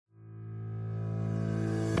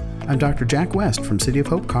I'm Dr. Jack West from City of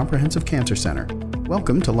Hope Comprehensive Cancer Center.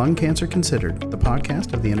 Welcome to Lung Cancer Considered, the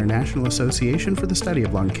podcast of the International Association for the Study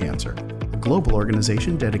of Lung Cancer, a global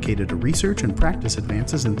organization dedicated to research and practice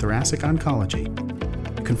advances in thoracic oncology.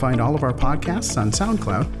 You can find all of our podcasts on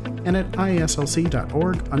SoundCloud and at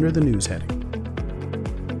iaslc.org under the news heading.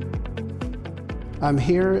 I'm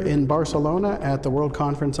here in Barcelona at the World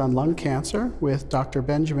Conference on Lung Cancer with Dr.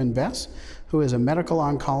 Benjamin Besse, who is a medical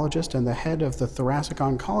oncologist and the head of the thoracic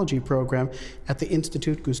oncology program at the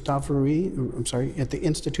Institut Gustave Roussy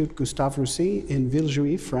in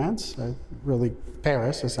Villejuif, France, really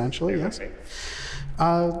Paris, essentially. Yes.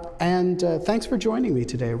 And thanks for joining me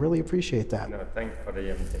today. I really appreciate that. No, thanks for the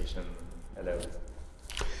invitation. Hello.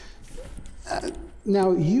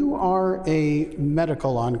 Now, you are a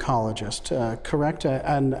medical oncologist, correct?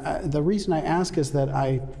 And the reason I ask is that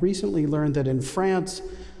I recently learned that in France,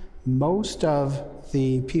 most of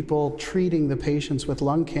the people treating the patients with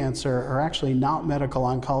lung cancer are actually not medical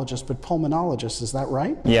oncologists, but pulmonologists. Is that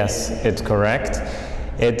right? Yes, it's correct.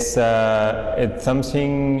 It's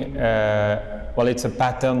something. Well, it's a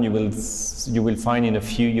pattern you will find in a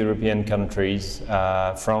few European countries.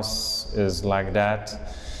 France is like that.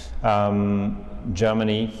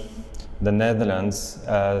 Germany, the Netherlands.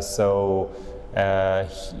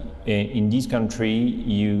 In this country,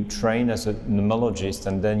 you train as a pneumologist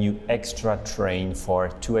and then you extra train for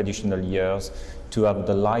 2 additional years to have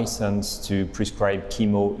the license to prescribe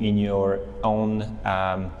chemo in your own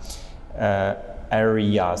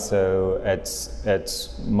area. So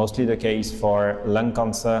it's mostly the case for lung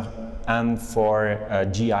cancer and for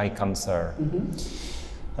GI cancer. Mm-hmm.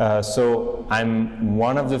 So I'm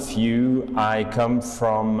one of the few. I come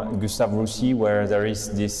from Gustave Roussy, where there is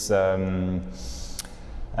this,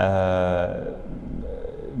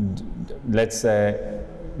 let's say,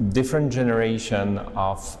 different generation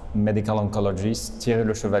of medical oncologists. Thierry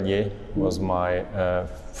Le Chevalier was my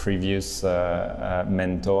previous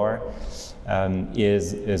mentor.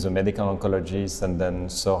 Is a medical oncologist, and then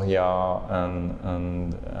Soria,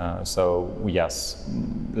 and so yes,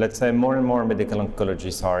 let's say more and more medical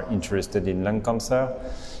oncologists are interested in lung cancer.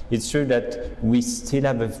 It's true that we still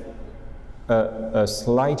have a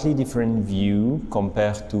slightly different view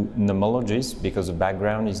compared to pneumologists because the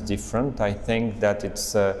background is different. I think that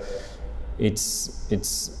it's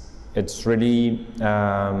really,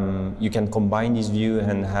 you can combine this view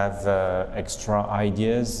and have extra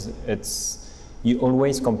ideas. You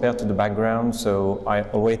always compare to the background, so I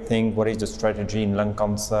always think, what is the strategy in lung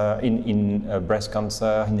cancer, in breast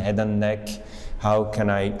cancer, in head and neck? How can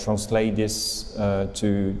I translate this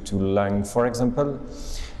to lung, for example?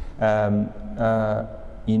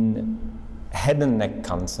 In head and neck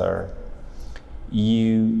cancer,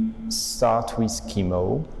 you start with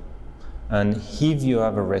chemo, and if you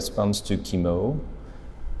have a response to chemo,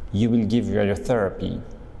 you will give radiotherapy.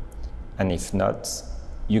 And if not,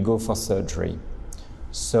 you go for surgery.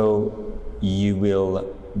 So you will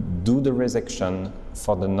do the resection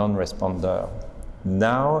for the non-responder.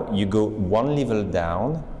 Now you go one level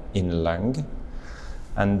down in lung,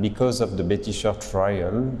 and because of the Betty Short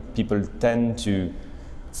trial, people tend to,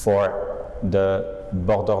 for the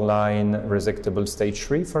borderline resectable stage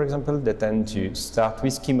 3, for example, they tend to start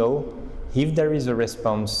with chemo. If there is a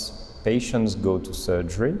response, patients go to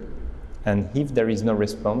surgery, and if there is no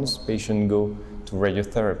response, patients go to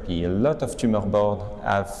radiotherapy. A lot of tumor boards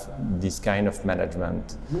have this kind of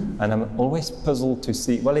management, and I'm always puzzled to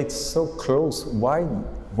see, well, it's so close, why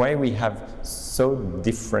we have so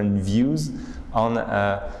different views on,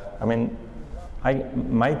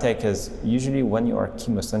 my take is usually when you are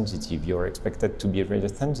chemosensitive, you're expected to be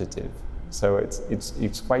radiosensitive. So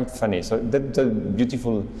it's quite funny. So that's a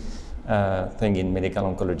beautiful thing in medical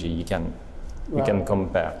oncology. You can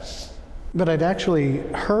compare. But I'd actually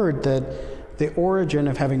heard that the origin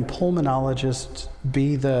of having pulmonologists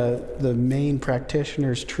be the main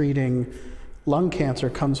practitioners treating lung cancer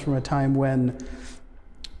comes from a time when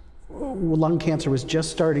lung cancer was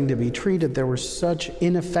just starting to be treated. There were such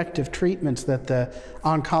ineffective treatments that the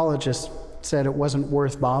oncologists said it wasn't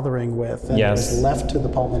worth bothering with, and yes. It was left to the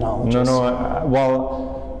pulmonologists.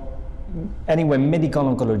 Well, anyway, medical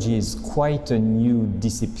oncology is quite a new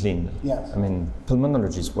discipline. Yes. I mean,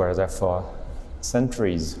 pulmonologists were there for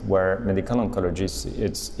centuries, where medical oncologists,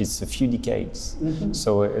 it's a few decades. Mm-hmm.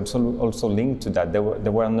 So it's also linked to that. There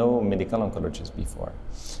were no medical oncologists before.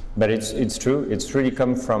 But it's true. It's really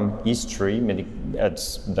come from history.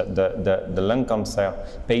 The lung cancer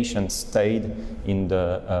patients stayed in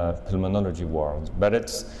the pulmonology world. But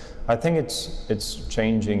I think it's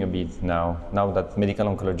changing a bit now. Now that medical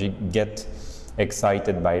oncology get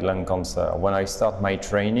excited by lung cancer. When I start my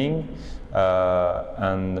training,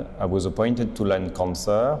 and I was appointed to lung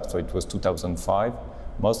cancer, so it was 2005.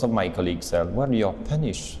 Most of my colleagues said, well, you're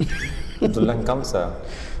punished to lung cancer.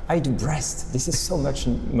 I do breast. This is so much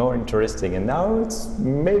more interesting. And now it's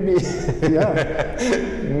maybe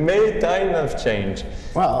time of change.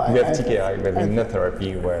 Well, we have TKI, we have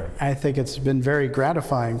immunotherapy where... I think it's been very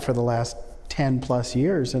gratifying for the last 10 plus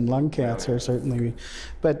years in lung cancer, certainly.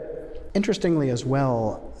 But interestingly as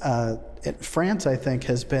well, France, I think,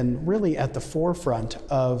 has been really at the forefront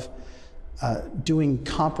of doing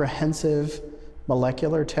comprehensive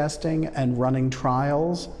molecular testing and running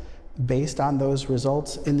trials based on those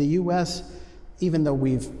results. In the US, even though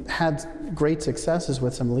we've had great successes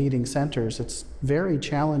with some leading centers, it's very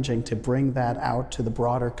challenging to bring that out to the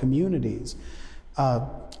broader communities.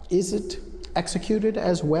 Is it executed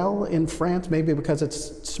as well in France, maybe because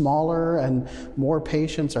it's smaller and more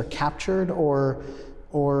patients are captured, or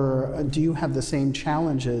do you have the same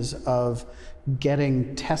challenges of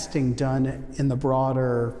getting testing done in the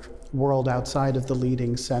broader world outside of the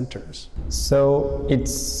leading centers? So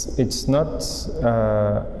it's not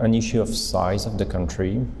an issue of size of the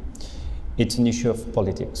country, it's an issue of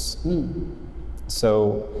politics.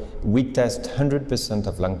 So we test 100%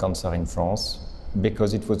 of lung cancer in France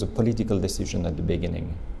because it was a political decision at the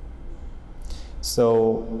beginning.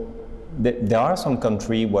 So there are some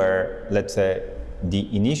countries where, let's say, the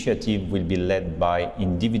initiative will be led by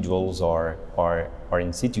individuals or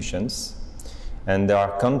institutions. And there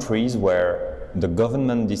are countries where the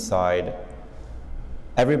government decide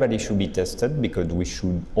everybody should be tested because we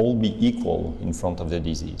should all be equal in front of the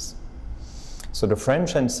disease. So the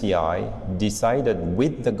French NCI decided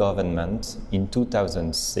with the government in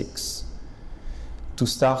 2006 to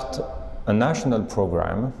start a national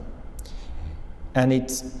program, and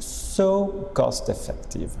it's so cost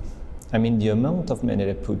effective. I mean, the amount of money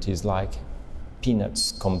they put is like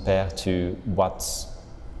peanuts compared to what's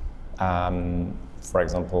for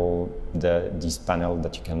example, this panel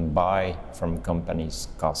that you can buy from companies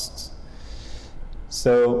costs.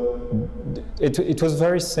 So it was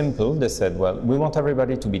very simple. They said, well, we want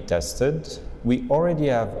everybody to be tested. We already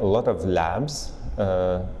have a lot of labs,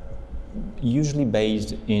 usually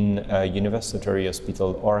based in a university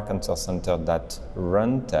hospital or a cancer center that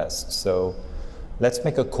run tests. So let's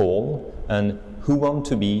make a call, and who want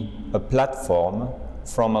to be a platform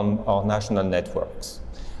from our national networks.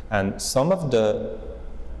 And some of the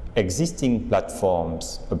existing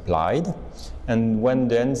platforms applied, and then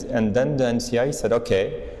the NCI said,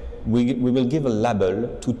 okay, we will give a label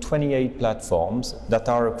to 28 platforms that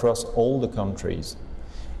are across all the countries.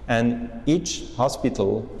 And each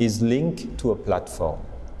hospital is linked to a platform.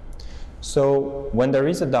 So when there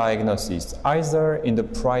is a diagnosis, either in the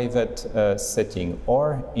private setting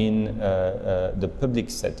or in the public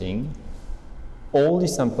setting, all the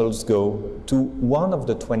samples go to one of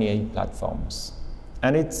the 28 platforms.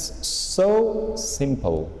 And it's so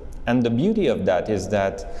simple. And the beauty of that is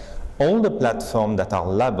that all the platforms that are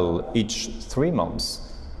labeled each 3 months,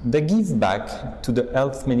 they give back to the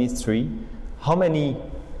health ministry how many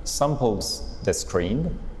samples they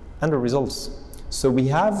screened and the results. So we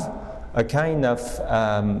have a kind of,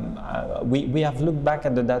 we have looked back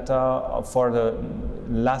at the data for the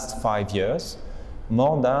last 5 years.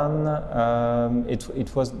 More than,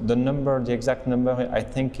 it was the number, the exact number, I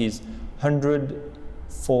think is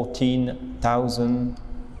 114,000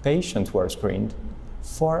 patients were screened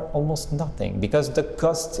for almost nothing, because the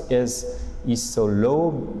cost is so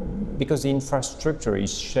low, because the infrastructure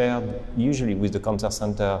is shared usually with the cancer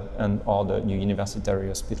center and or the university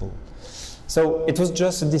hospital. So it was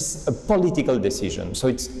just a political decision. So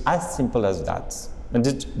it's as simple as that. And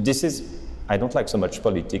this is, I don't like so much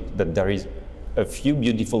politics, but there is a few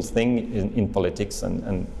beautiful things in politics,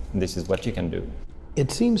 and this is what you can do. It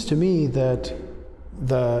seems to me that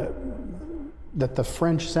the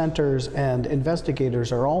French centers and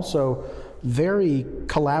investigators are also very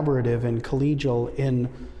collaborative and collegial in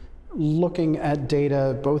looking at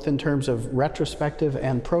data, both in terms of retrospective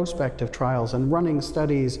and prospective trials, and running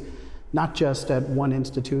studies not just at one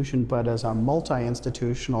institution, but as a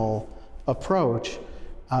multi-institutional approach.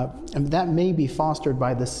 And that may be fostered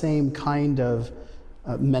by the same kind of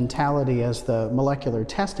mentality as the molecular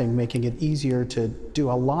testing, making it easier to do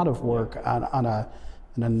a lot of work on a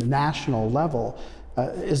national level.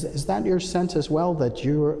 Is that your sense as well, that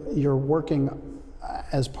you're working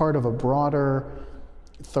as part of a broader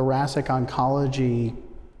thoracic oncology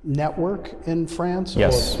network in France?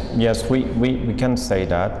 Yes, yes, we can say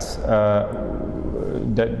that.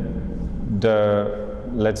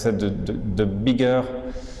 Let's say the bigger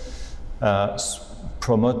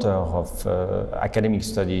promoter of academic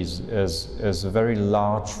studies is a very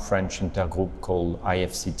large French intergroup called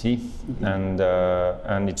IFCT, and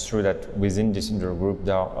it's true that within this intergroup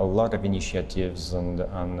there are a lot of initiatives and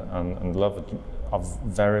a lot of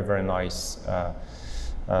very, very nice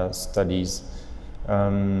studies,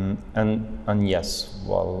 and yes,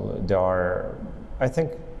 well, there are. I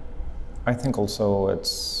think also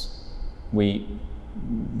we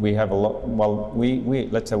have a lot. Well, we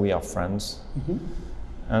let's say we are friends,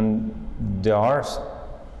 and there are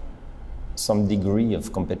some degree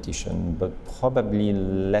of competition, but probably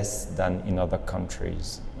less than in other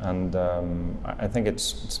countries. And I think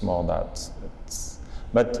it's more that.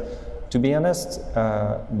 But to be honest,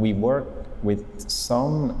 we work with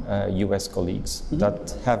some U.S. colleagues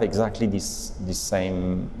that have exactly this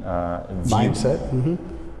same view. Mindset.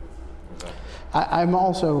 I'm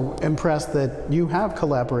also impressed that you have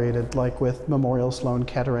collaborated, like with Memorial Sloan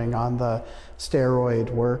Kettering, on the steroid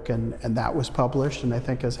work, and that was published and I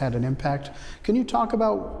think has had an impact. Can you talk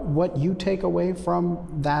about what you take away from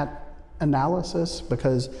that analysis?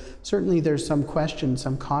 Because certainly there's some question,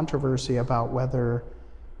 some controversy about whether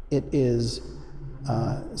it is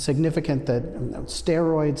significant that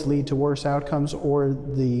steroids lead to worse outcomes, or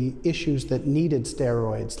the issues that needed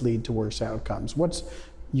steroids lead to worse outcomes. What's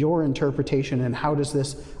your interpretation, and how does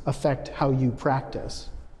this affect how you practice?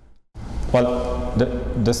 Well,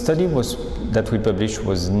 the study that we published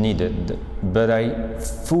was needed, but I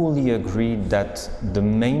fully agree that the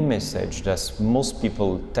main message that most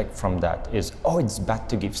people take from that is, oh, it's bad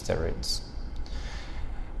to give steroids.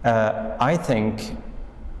 I think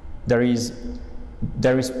there is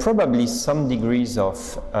probably some degrees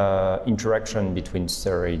of interaction between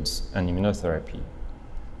steroids and immunotherapy,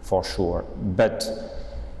 for sure, but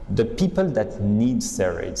the people that need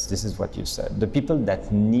steroids, this is what you said, the people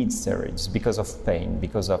that need steroids because of pain,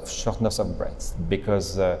 because of shortness of breath,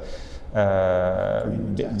 because brain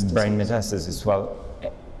metastasis, well,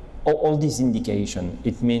 all these indication,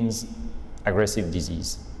 it means aggressive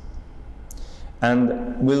disease.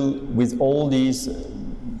 And with all these,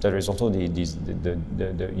 there is also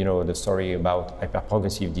the story about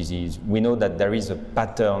hyperprogressive disease. We know that there is a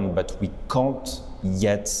pattern, but we can't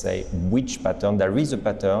yet say which pattern. There is a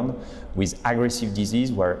pattern with aggressive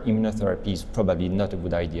disease where immunotherapy is probably not a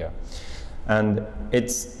good idea. And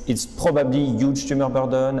it's probably huge tumor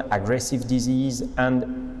burden, aggressive disease, and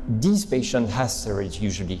these patients have steroids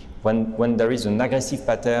usually. When there is an aggressive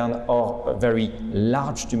pattern or a very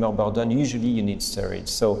large tumor burden, usually you need steroids.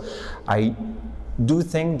 So I do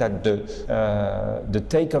think that the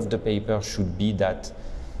take of the paper should be that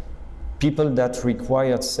people that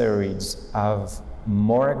require steroids have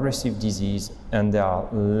more aggressive disease and they are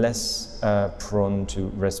less prone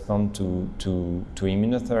to respond to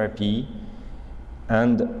immunotherapy,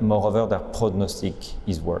 and moreover their prognostic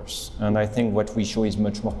is worse. And I think what we show is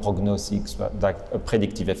much more prognostic, like a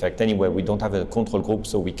predictive effect. Anyway, we don't have a control group,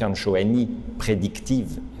 so we can't show any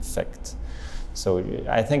predictive effect. So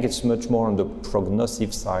I think it's much more on the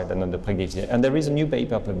prognostic side than on the predictive. And there is a new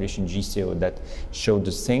paper published in JCO that showed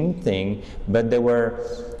the same thing, but they went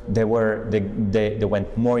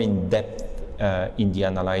more in depth in the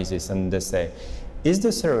analysis, and they say, is the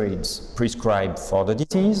steroids prescribed for the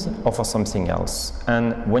disease or for something else?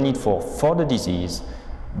 And when it was for the disease,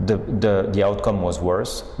 the outcome was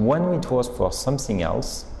worse. When it was for something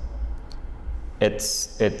else, it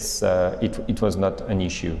was not an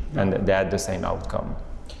issue, and they had the same outcome.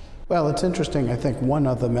 Well, it's interesting. I think one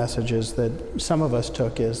of the messages that some of us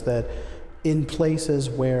took is that in places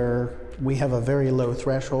where we have a very low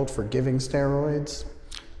threshold for giving steroids,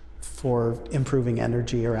 for improving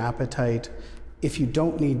energy or appetite, if you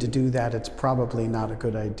don't need to do that, it's probably not a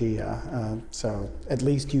good idea. So at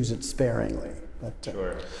least use it sparingly. But,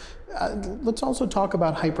 sure. Let's also talk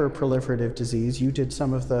about hyperproliferative disease. You did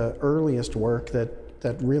some of the earliest work that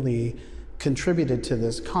really contributed to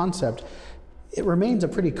this concept. It remains a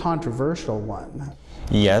pretty controversial one.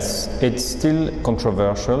 Yes, it's still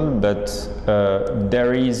controversial, but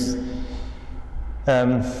there is,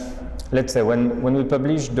 let's say, when we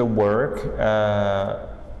published the work,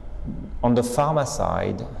 on the pharma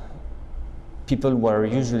side, people were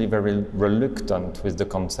usually very reluctant with the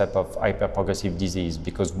concept of hyperprogressive disease,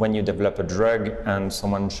 because when you develop a drug and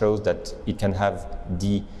someone shows that it can have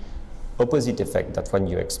the opposite effect that what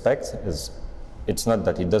you expect, it's not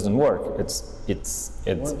that it doesn't work, it's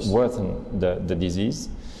worsen the disease.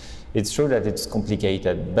 It's true that it's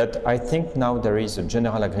complicated, but I think now there is a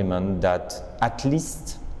general agreement that at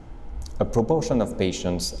least a proportion of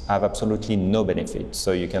patients have absolutely no benefit.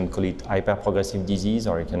 So you can call it hyperprogressive disease,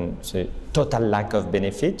 or you can say total lack of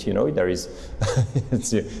benefit. You know, there is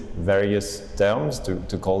various terms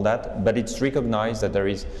to call that, but it's recognized that there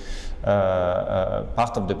is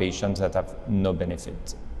part of the patients that have no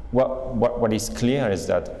benefit. What is clear is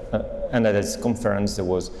that, and at this conference there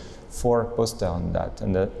was 4 posters on that,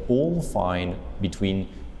 and they all find between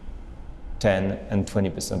 10 and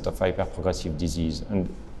 20% of hyperprogressive disease, and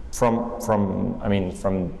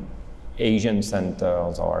from Asian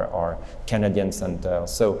centers or Canadian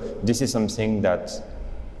centers. So this is something that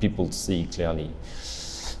people see clearly.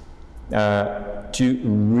 To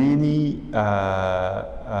really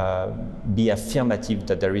be affirmative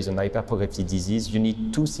that there is an hyperprogressive disease, you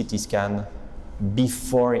need 2 CT scans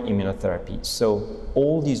before immunotherapy. So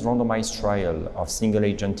all these randomized trials of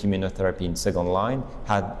single-agent immunotherapy in second line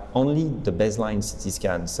had only the baseline CT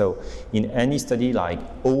scan. So in any study like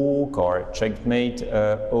OAK or Checkmate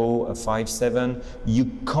 057, you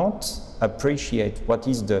can't appreciate what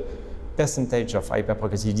is the percentage of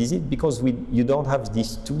hyperprogressive disease because you don't have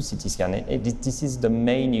these 2 CT scans. This is the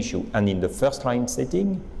main issue. And in the first line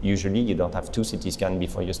setting, usually you don't have 2 CT scans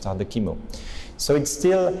before you start the chemo. So we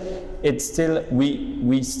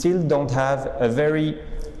still don't have a very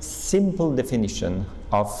simple definition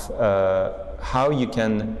of how you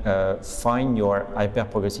can find your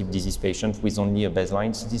hyperprogressive disease patient with only a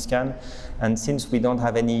baseline CT scan. And since we don't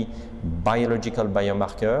have any biological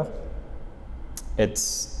biomarker,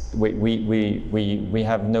 we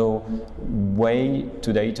have no way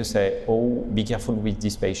today to say, oh, be careful with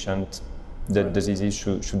this patient, the disease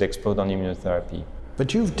should explode on immunotherapy.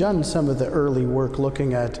 But you've done some of the early work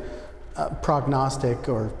looking at prognostic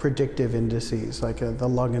or predictive indices, like the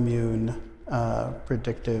lung immune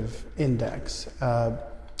predictive index.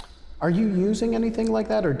 Are you using anything like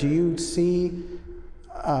that, or do you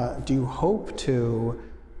hope to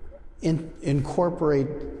incorporate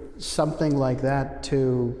something like that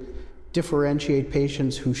to differentiate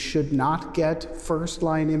patients who should not get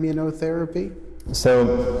first-line immunotherapy? So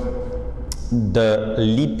the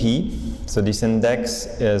LIPI, so this index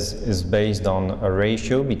is based on a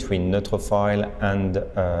ratio between neutrophil and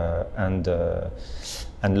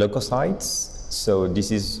leukocytes. So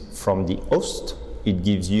this is from the host. It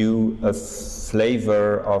gives you a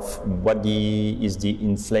flavor of what is the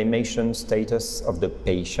inflammation status of the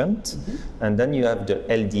patient. Mm-hmm. And then you have the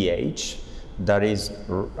LDH, that is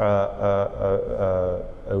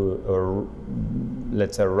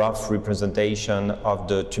let's say rough representation of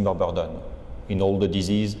the tumor burden. In all the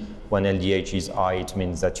disease, when LDH is high, it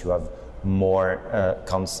means that you have more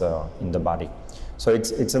cancer in the body. So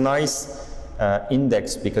it's a nice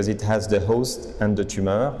index because it has the host and the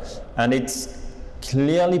tumor, and it's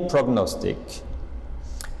clearly prognostic.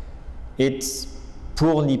 It's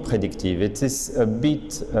poorly predictive. It is a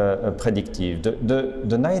bit predictive.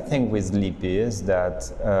 The nice thing with LIPI is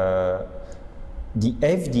that the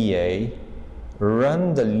FDA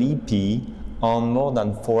ran the LIPI on more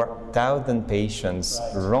than 4,000 patients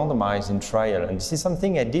randomized in trial. And this is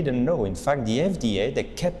something I didn't know. In fact, the FDA, they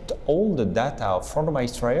kept all the data of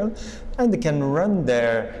randomized trial, and they can run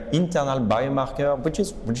their internal biomarker, which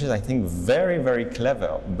is I think very, very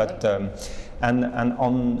clever. But and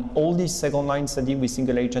on all these second-line study with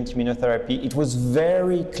single-agent immunotherapy, it was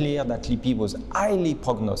very clear that LIPI was highly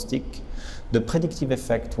prognostic. The predictive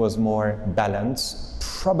effect was more balanced.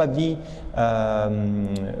 Probably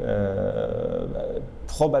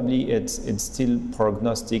it's still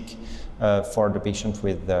prognostic for the patient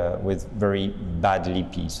with very bad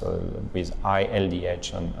LIPI, so with high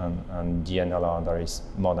LDH and DNLR there is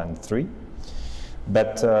more than 3.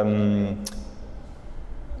 But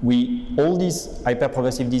all this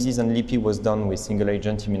hyperprogressive disease and LIPI was done with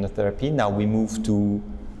single-agent immunotherapy. Now we move to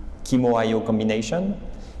chemo-IO combination.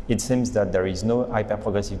 It seems that there is no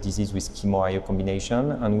hyperprogressive disease with chemo-IO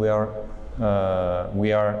combination, and we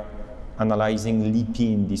are analyzing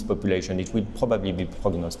LIPI in this population. It will probably be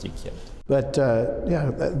prognostic yet. But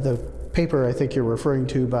the paper I think you're referring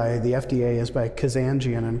to by the FDA is by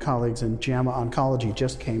Kazanjian and colleagues in JAMA Oncology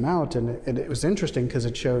just came out, and it was interesting because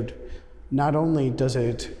it showed not only does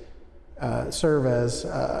it serve as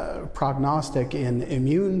prognostic in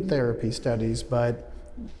immune therapy studies, but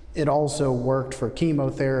it also worked for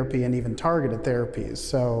chemotherapy and even targeted therapies.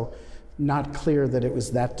 So not clear that it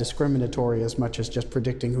was that discriminatory as much as just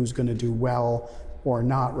predicting who's going to do well or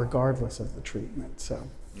not regardless of the treatment. So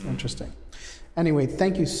interesting. Anyway,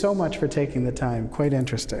 thank you so much for taking the time. Quite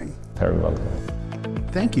interesting. Very welcome.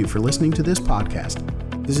 Thank you for listening to this podcast.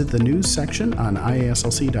 Visit the news section on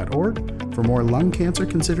IASLC.org for more Lung Cancer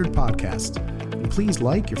Considered podcasts. And please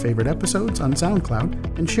like your favorite episodes on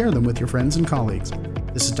SoundCloud and share them with your friends and colleagues.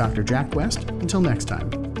 This is Dr. Jack West. Until next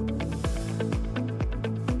time.